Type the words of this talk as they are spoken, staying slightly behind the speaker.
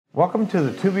Welcome to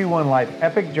the 2B1 Life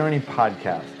Epic Journey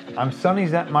podcast. I'm Sonny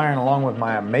Zentmeyer, and along with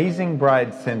my amazing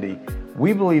bride, Cindy,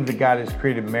 we believe that God has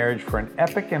created marriage for an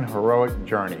epic and heroic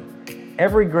journey.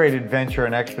 Every great adventure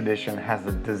and expedition has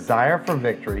a desire for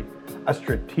victory, a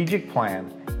strategic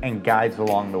plan, and guides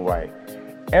along the way.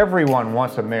 Everyone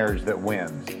wants a marriage that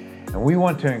wins, and we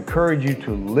want to encourage you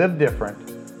to live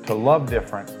different, to love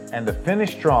different, and to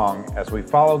finish strong as we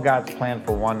follow God's plan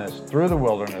for oneness through the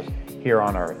wilderness here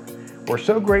on earth. We're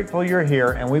so grateful you're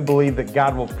here, and we believe that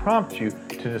God will prompt you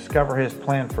to discover His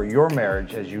plan for your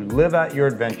marriage as you live out your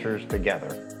adventures together.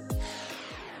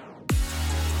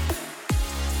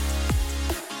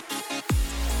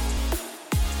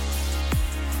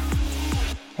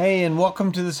 Hey, and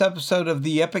welcome to this episode of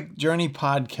the Epic Journey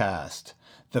podcast,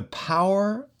 The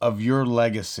Power of Your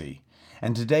Legacy.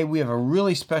 And today we have a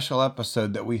really special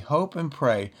episode that we hope and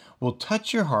pray will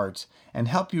touch your hearts and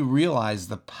help you realize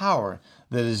the power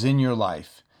that is in your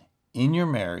life, in your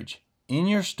marriage, in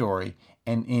your story,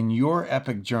 and in your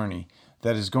epic journey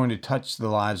that is going to touch the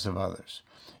lives of others.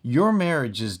 Your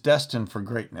marriage is destined for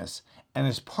greatness and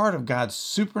is part of God's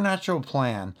supernatural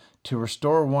plan to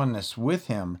restore oneness with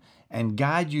Him and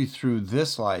guide you through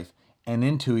this life and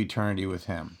into eternity with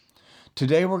Him.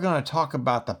 Today we're going to talk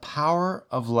about the power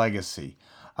of legacy,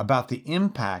 about the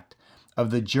impact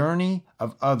of the journey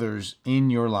of others in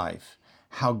your life,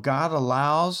 how God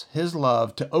allows His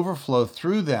love to overflow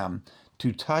through them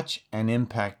to touch and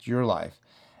impact your life,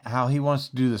 how He wants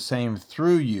to do the same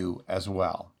through you as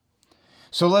well.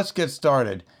 So let's get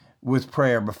started with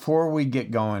prayer before we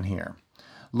get going here.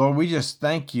 Lord, we just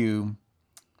thank You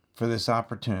for this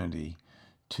opportunity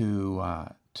to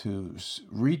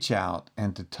reach out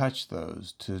and to touch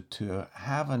those, to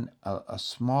have a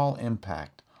small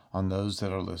impact on those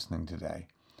that are listening today.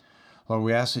 Lord,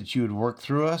 we ask that You would work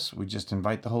through us. We just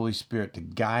invite the Holy Spirit to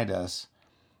guide us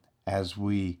as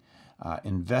we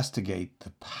investigate the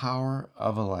power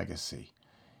of a legacy.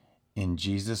 In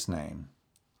Jesus' name,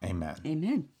 amen.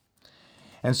 Amen.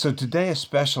 And so today is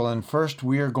special, and first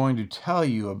we are going to tell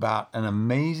you about an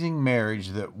amazing marriage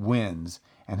that wins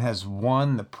and has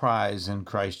won the prize in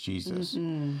Christ Jesus.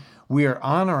 Mm-hmm. We are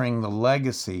honoring the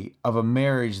legacy of a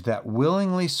marriage that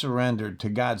willingly surrendered to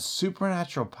God's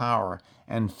supernatural power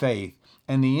and faith,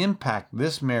 and the impact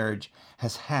this marriage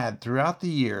has had throughout the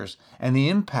years, and the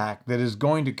impact that is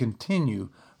going to continue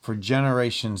for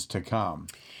generations to come.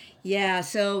 Yeah,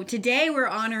 so today we're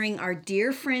honoring our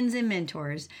dear friends and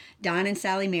mentors, Don and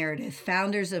Sally Meredith,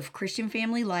 founders of Christian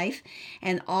Family Life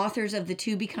and authors of the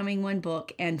Two Becoming One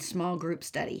book and small group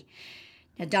study.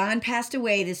 Now, Don passed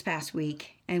away this past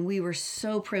week, and we were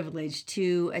so privileged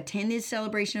to attend his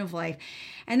celebration of life.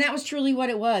 And that was truly what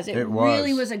it was. It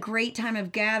really was a great time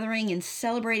of gathering and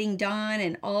celebrating Don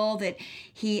and all that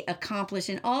he accomplished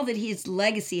and all that his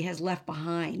legacy has left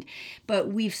behind. But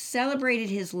we've celebrated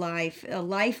his life, a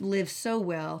life lived so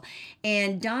well.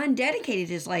 And Don dedicated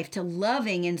his life to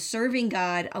loving and serving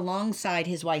God alongside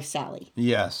his wife, Sally.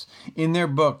 Yes. In their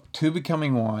book, Two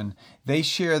Becoming One, they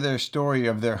share their story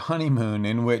of their honeymoon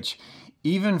in which,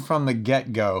 even from the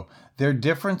get-go, their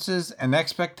differences and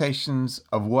expectations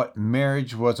of what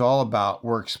marriage was all about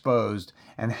were exposed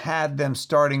and had them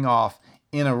starting off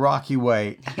in a rocky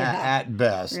way at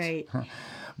best. Right.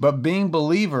 But being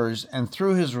believers and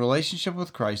through his relationship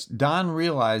with Christ, Don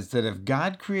realized that if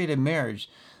God created marriage,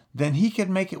 then He could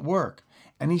make it work.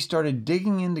 And he started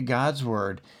digging into God's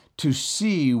Word to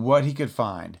see what he could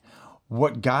find.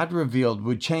 What God revealed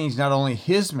would change not only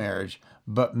his marriage,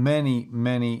 but many,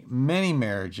 many, many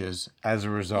marriages as a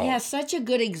result. Yeah, such a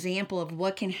good example of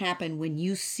what can happen when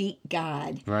you seek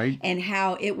God. Right. And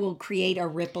how it will create a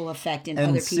ripple effect in other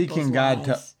people's lives. And seeking God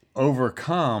to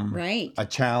overcome right. a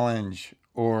challenge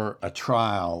or a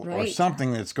trial or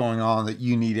something that's going on that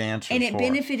you need answers for. And it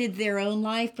benefited their own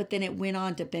life, but then it went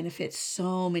on to benefit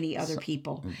so many other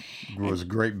people. It was a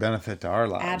great benefit to our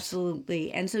lives.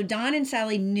 Absolutely. And so Don and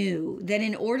Sally knew that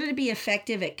in order to be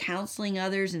effective at counseling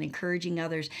others and encouraging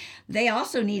others, they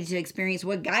also needed to experience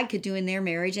what God could do in their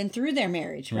marriage and through their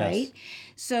marriage, right? Yes.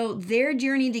 So their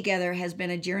journey together has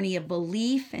been a journey of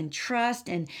belief and trust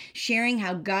and sharing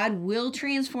how God will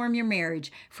transform your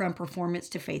marriage from performance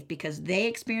to faith, because they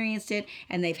experienced it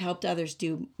and they've helped others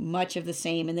do much of the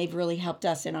same, and they've really helped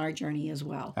us in our journey as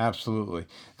well. Absolutely.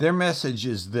 Their message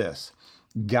is this: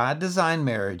 God designed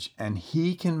marriage and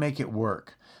He can make it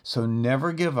work. So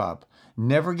never give up.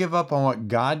 Never give up on what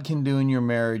God can do in your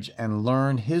marriage, and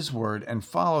learn His Word and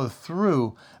follow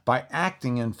through by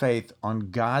acting in faith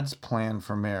on God's plan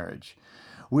for marriage.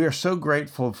 We are so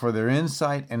grateful for their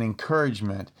insight and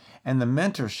encouragement and the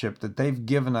mentorship that they've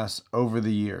given us over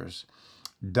the years.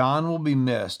 Don will be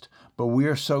missed, but we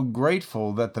are so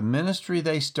grateful that the ministry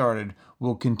they started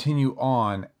will continue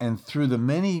on and through the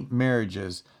many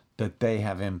marriages that they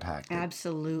have impacted.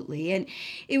 Absolutely. And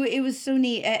it was so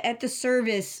neat. At the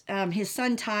service, his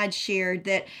son Todd shared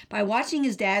that by watching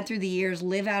his dad through the years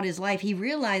live out his life, he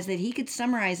realized that he could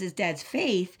summarize his dad's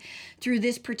faith through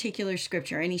this particular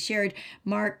scripture. And he shared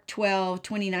Mark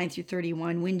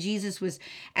 12:29-31. When Jesus was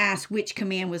asked which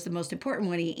command was the most important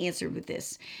one, he answered with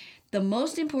this. The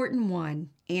most important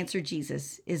one, answered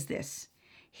Jesus, is this.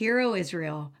 Hear, O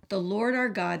Israel, the Lord our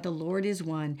God, the Lord is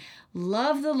one.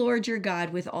 Love the Lord your God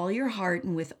with all your heart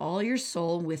and with all your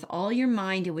soul, with all your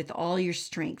mind and with all your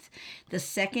strength. The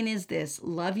second is this,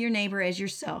 love your neighbor as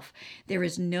yourself. There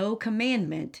is no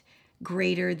commandment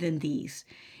greater than these.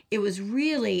 It was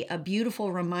really a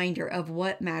beautiful reminder of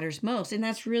what matters most. And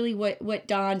that's really what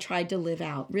Don tried to live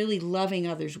out, really loving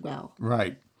others well.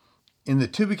 Right. In the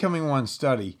Two Becoming One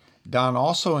study, Don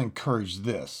also encouraged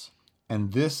this.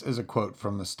 And this is a quote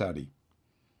from the study.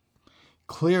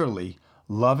 Clearly,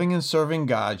 loving and serving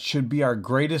God should be our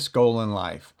greatest goal in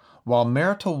life. While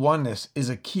marital oneness is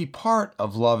a key part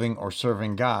of loving or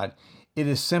serving God, it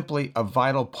is simply a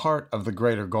vital part of the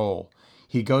greater goal.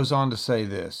 He goes on to say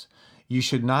this, you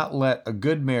should not let a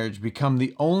good marriage become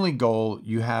the only goal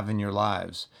you have in your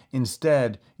lives.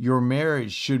 Instead, your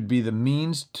marriage should be the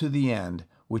means to the end,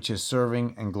 which is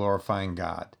serving and glorifying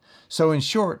God. So in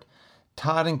short,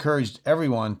 Todd encouraged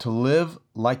everyone to live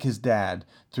like his dad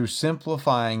through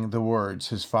simplifying the words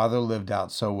his father lived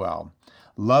out so well.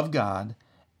 Love God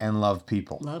and love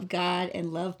people. Love God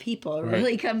and love people. It Right.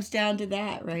 really comes down to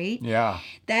that, right? Yeah.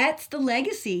 That's the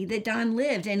legacy that Don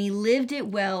lived, and he lived it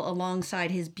well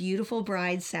alongside his beautiful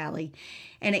bride, Sally.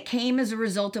 And it came as a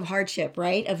result of hardship,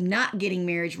 right? Of not getting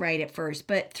marriage right at first,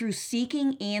 but through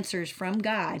seeking answers from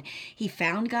God, he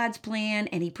found God's plan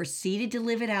and he proceeded to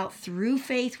live it out through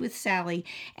faith with Sally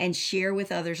and share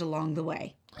with others along the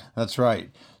way. That's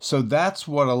right. So that's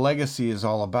what a legacy is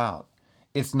all about.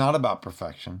 It's not about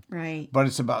perfection, Right. but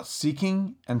it's about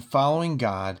seeking and following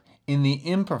God in the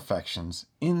imperfections,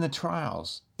 in the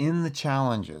trials, in the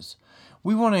challenges.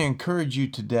 We want to encourage you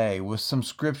today with some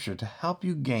scripture to help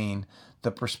you gain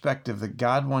the perspective that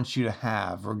God wants you to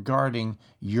have regarding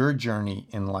your journey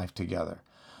in life together.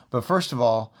 But first of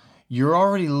all, you're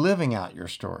already living out your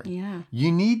story. Yeah.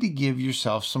 You need to give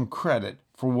yourself some credit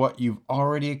for what you've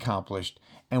already accomplished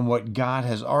and what God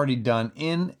has already done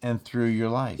in and through your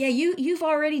life. Yeah, you've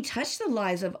already touched the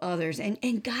lives of others,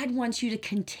 and God wants you to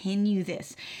continue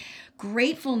this.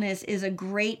 Gratefulness is a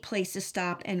great place to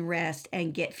stop and rest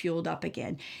and get fueled up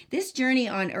again. This journey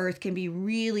on earth can be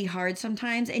really hard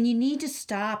sometimes, and you need to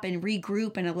stop and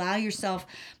regroup and allow yourself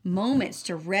moments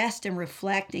to rest and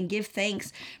reflect and give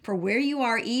thanks for where you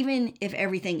are, even if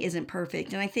everything isn't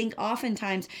perfect. And I think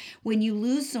oftentimes when you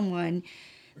lose someone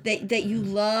that you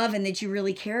love and that you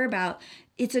really care about,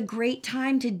 it's a great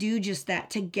time to do just that,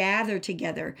 to gather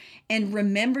together and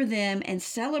remember them and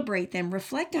celebrate them,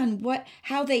 reflect on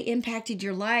how they impacted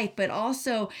your life, but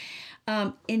also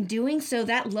in doing so,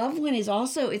 that loved one is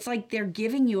also, it's like they're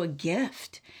giving you a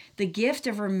gift, the gift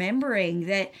of remembering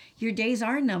that your days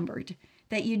are numbered,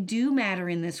 that you do matter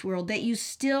in this world, that you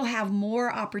still have more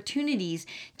opportunities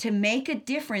to make a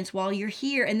difference while you're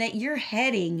here, and that you're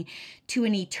heading to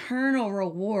an eternal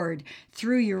reward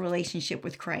through your relationship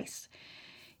with Christ.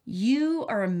 You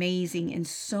are amazing in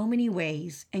so many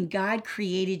ways, and God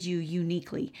created you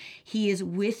uniquely. He is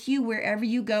with you wherever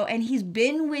you go, and He's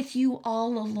been with you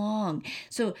all along.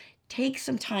 So take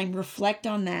some time, reflect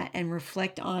on that, and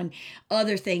reflect on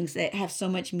other things that have so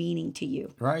much meaning to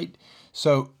you. Right?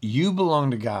 So you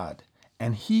belong to God,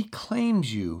 and He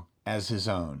claims you as His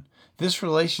own. This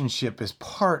relationship is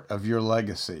part of your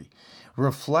legacy.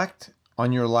 Reflect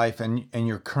on your life and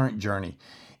your current journey.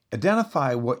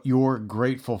 Identify what you're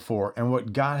grateful for and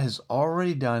what God has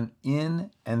already done in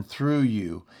and through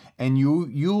you, and you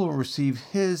will receive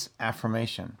His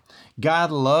affirmation.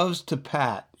 God loves to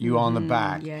pat you on the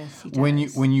back. Yes, He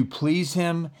does. When you please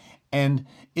Him, and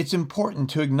it's important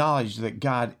to acknowledge that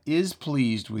God is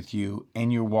pleased with you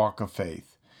and your walk of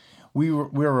faith. We're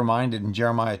reminded in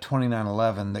Jeremiah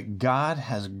 29:11 that God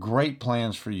has great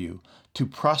plans for you, to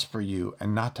prosper you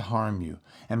and not to harm you,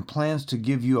 and plans to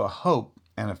give you a hope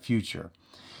and a future.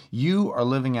 You are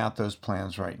living out those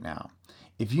plans right now.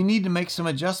 If you need to make some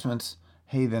adjustments,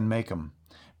 hey, then make them.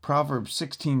 Proverbs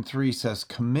 16:3 says,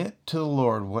 commit to the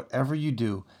Lord whatever you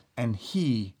do, and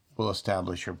He will will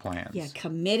establish your plans. Yeah,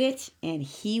 commit it and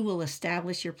he will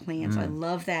establish your plans. I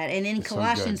love that. And in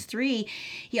Colossians 3,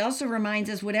 he also reminds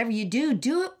us whatever you do,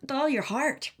 do it with all your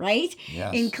heart, right?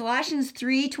 Yes. In Colossians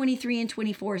 3, 23 and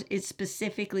 24, it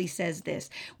specifically says this: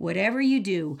 whatever you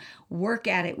do, work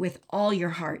at it with all your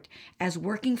heart, as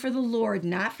working for the Lord,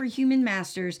 not for human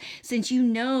masters, since you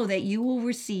know that you will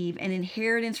receive an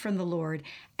inheritance from the Lord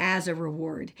as a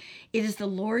reward. It is the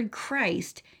Lord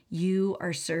Christ you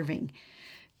are serving.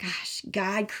 Gosh,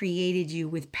 God created you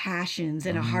with passions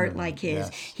and a heart like his.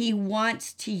 Yes. He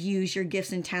wants to use your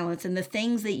gifts and talents and the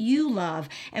things that you love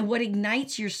and what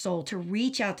ignites your soul to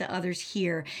reach out to others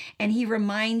here. And he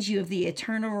reminds you of the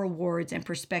eternal rewards and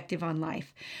perspective on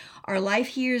life. Our life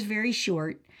here is very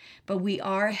short, but we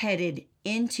are headed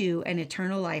into an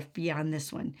eternal life beyond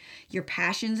this one. Your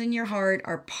passions and your heart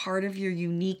are part of your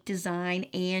unique design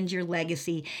and your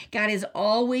legacy. God is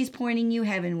always pointing you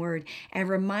heavenward and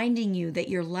reminding you that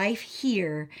your life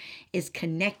here is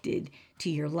connected to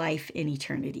your life in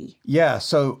eternity. Yeah,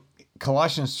 so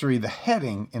Colossians 3, the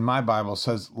heading in my Bible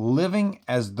says, living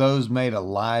as those made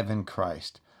alive in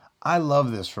Christ. I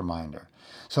love this reminder.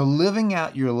 So living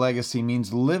out your legacy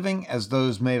means living as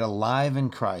those made alive in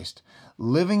Christ.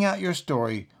 Living out your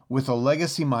story with a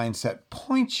legacy mindset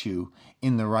points you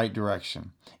in the right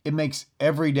direction. It makes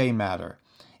every day matter.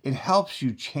 It helps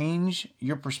you change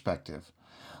your perspective.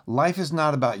 Life is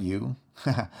not about you.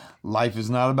 Life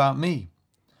is not about me.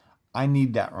 I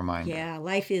need that reminder. Yeah,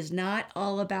 life is not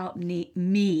all about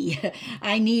me.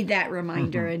 I need that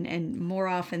reminder, and more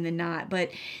often than not. But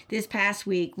this past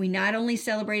week, we not only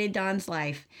celebrated Don's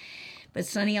life, but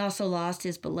Sonny also lost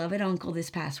his beloved uncle this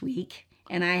past week.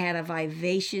 And I had a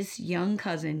vivacious young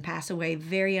cousin pass away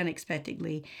very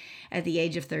unexpectedly at the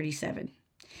age of 37.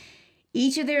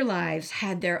 Each of their lives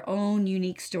had their own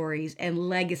unique stories and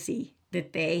legacy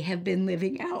that they have been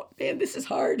living out. Man, this is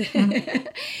hard.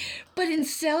 But in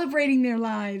celebrating their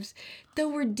lives, though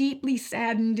we're deeply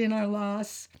saddened in our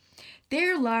loss,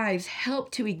 their lives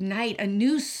help to ignite a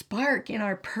new spark in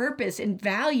our purpose and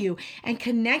value and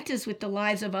connect us with the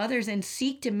lives of others and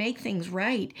seek to make things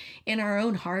right in our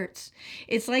own hearts.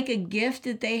 It's like a gift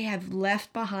that they have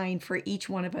left behind for each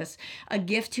one of us, a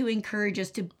gift to encourage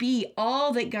us to be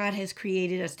all that God has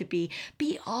created us to be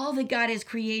all that God has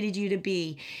created you to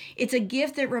be. It's a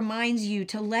gift that reminds you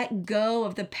to let go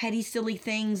of the petty, silly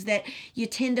things that you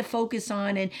tend to focus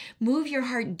on and move your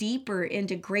heart deeper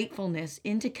into gratefulness,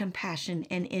 into compassion,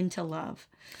 and into love.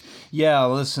 Yeah,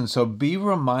 listen, so be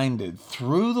reminded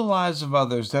through the lives of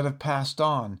others that have passed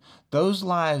on, those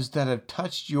lives that have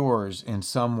touched yours in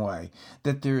some way,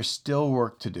 that there is still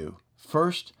work to do.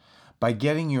 First, by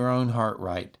getting your own heart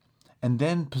right, and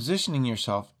then positioning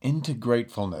yourself into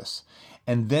gratefulness,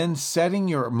 and then setting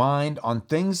your mind on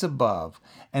things above,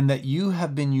 and that you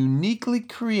have been uniquely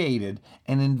created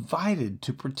and invited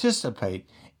to participate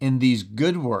in these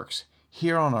good works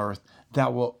here on earth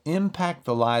that will impact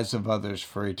the lives of others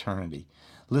for eternity.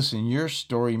 Listen, your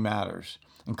story matters.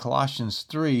 In Colossians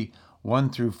 3, 1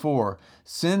 through 4,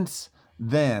 since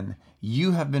then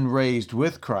you have been raised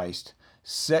with Christ,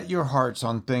 set your hearts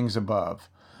on things above,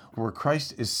 where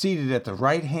Christ is seated at the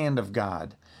right hand of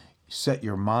God. Set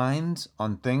your minds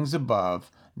on things above,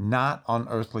 not on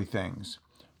earthly things.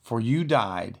 For you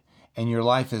died, and your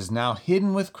life is now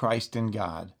hidden with Christ in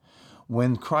God.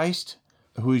 When Christ,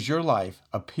 who is your life,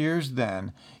 appears,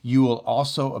 then you will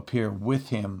also appear with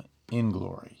him in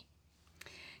glory.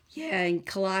 Yeah, in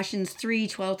Colossians 3,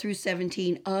 12 through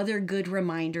 17, other good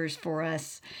reminders for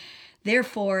us.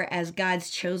 Therefore, as God's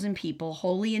chosen people,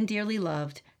 holy and dearly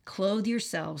loved, clothe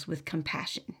yourselves with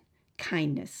compassion,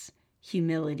 kindness,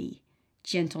 humility,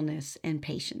 gentleness, and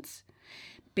patience.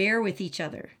 Bear with each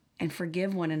other and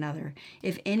forgive one another.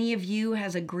 If any of you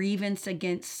has a grievance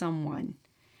against someone,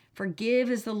 forgive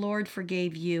as the Lord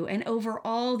forgave you, and over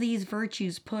all these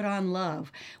virtues put on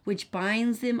love, which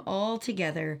binds them all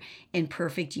together in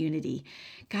perfect unity.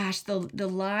 Gosh, the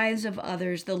lives of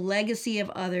others, the legacy of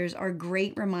others are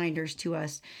great reminders to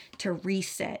us to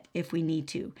reset if we need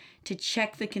to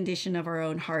check the condition of our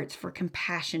own hearts for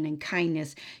compassion and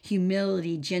kindness,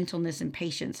 humility, gentleness, and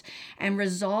patience, and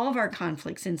resolve our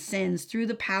conflicts and sins through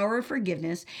the power of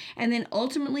forgiveness, and then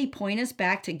ultimately point us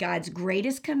back to God's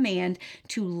greatest command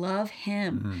to love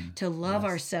him, to love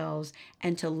ourselves,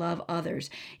 and to love others.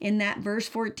 In that verse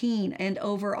 14, and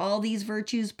over all these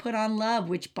virtues put on love,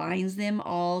 which binds them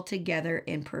all together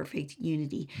in perfect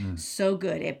unity. So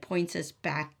good. It points us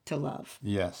back to love.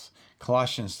 Yes.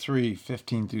 Colossians 3,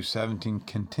 15 through 17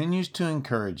 continues to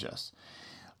encourage us.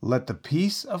 Let the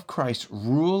peace of Christ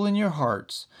rule in your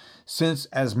hearts, since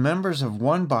as members of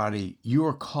one body you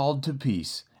are called to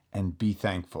peace, and be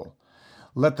thankful.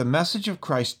 Let the message of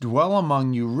Christ dwell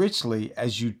among you richly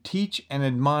as you teach and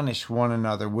admonish one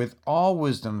another with all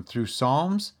wisdom through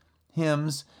psalms,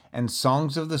 hymns, and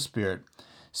songs of the Spirit,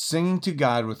 singing to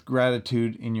God with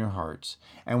gratitude in your hearts.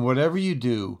 And whatever you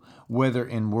do, whether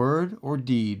in word or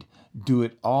deed, do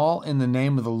it all in the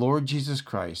name of the Lord Jesus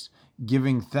Christ,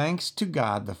 giving thanks to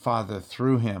God the Father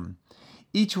through him.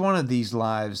 Each one of these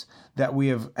lives that we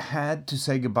have had to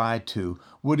say goodbye to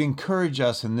would encourage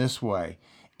us in this way,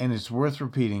 and it's worth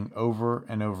repeating over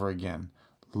and over again.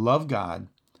 Love God,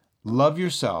 love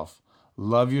yourself,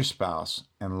 love your spouse,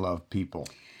 and love people.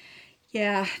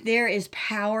 Yeah, there is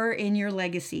power in your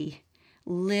legacy.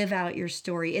 Live out your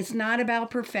story. It's not about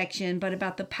perfection, but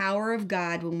about the power of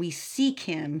God when we seek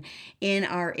him in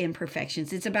our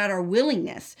imperfections. It's about our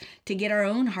willingness to get our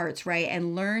own hearts right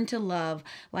and learn to love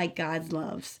like God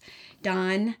loves.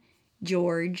 Don,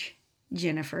 George,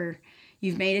 Jennifer,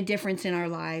 you've made a difference in our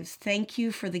lives. Thank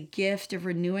you for the gift of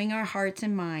renewing our hearts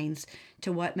and minds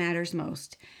to what matters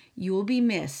most. You will be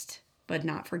missed, but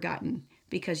not forgotten,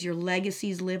 because your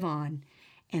legacies live on,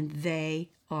 and they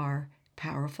are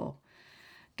powerful.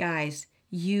 Guys,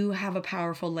 you have a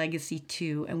powerful legacy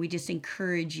too, and we just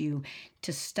encourage you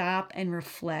to stop and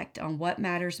reflect on what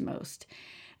matters most.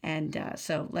 And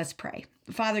so let's pray.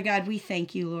 Father God, we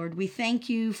thank you, Lord. We thank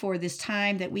you for this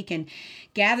time that we can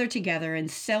gather together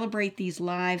and celebrate these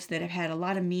lives that have had a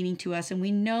lot of meaning to us. And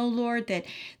we know, Lord, that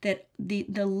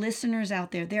the listeners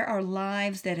out there, there are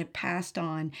lives that have passed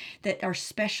on that are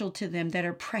special to them, that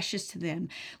are precious to them,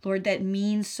 Lord, that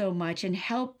means so much. And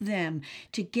help them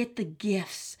to get the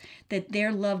gifts that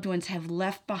their loved ones have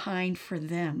left behind for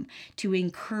them, to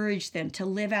encourage them to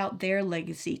live out their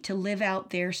legacy, to live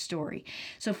out their story.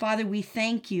 So, Father, we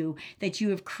thank you that you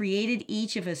have created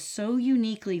each of us so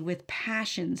uniquely with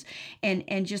passions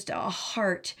and just a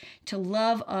heart to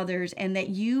love others, and that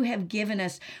you have given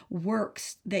us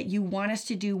works that you want us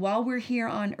to do while we're here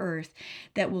on earth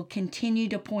that will continue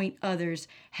to point others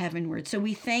heavenward. So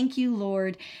we thank you,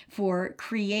 Lord, for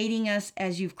creating us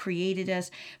as you've created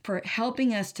us, for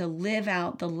helping us to live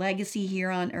out the legacy here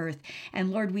on earth.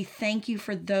 And Lord, we thank you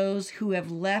for those who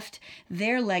have left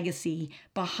their legacy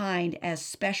behind as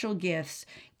special gifts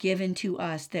given to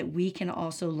us that we can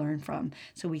also learn from.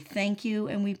 So we thank you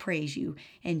and we praise you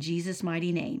in Jesus'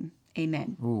 mighty name.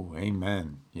 Amen. Ooh,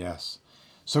 amen. Yes.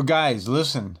 So guys,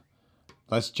 listen,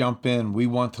 let's jump in.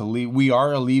 We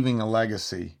are leaving a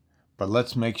legacy, but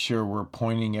let's make sure we're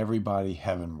pointing everybody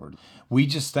heavenward. We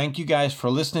just thank you guys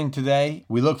for listening today.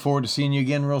 We look forward to seeing you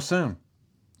again real soon.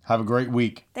 Have a great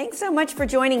week. Thanks so much for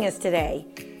joining us today.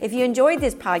 If you enjoyed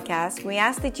this podcast, we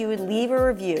ask that you would leave a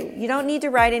review. You don't need to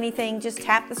write anything, just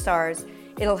tap the stars.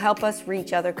 It'll help us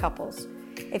reach other couples.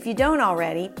 If you don't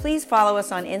already, please follow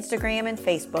us on Instagram and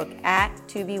Facebook at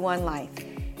 2be1life.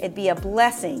 It'd be a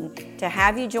blessing to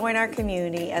have you join our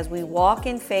community as we walk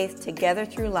in faith together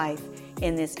through life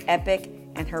in this epic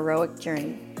and heroic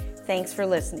journey. Thanks for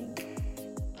listening.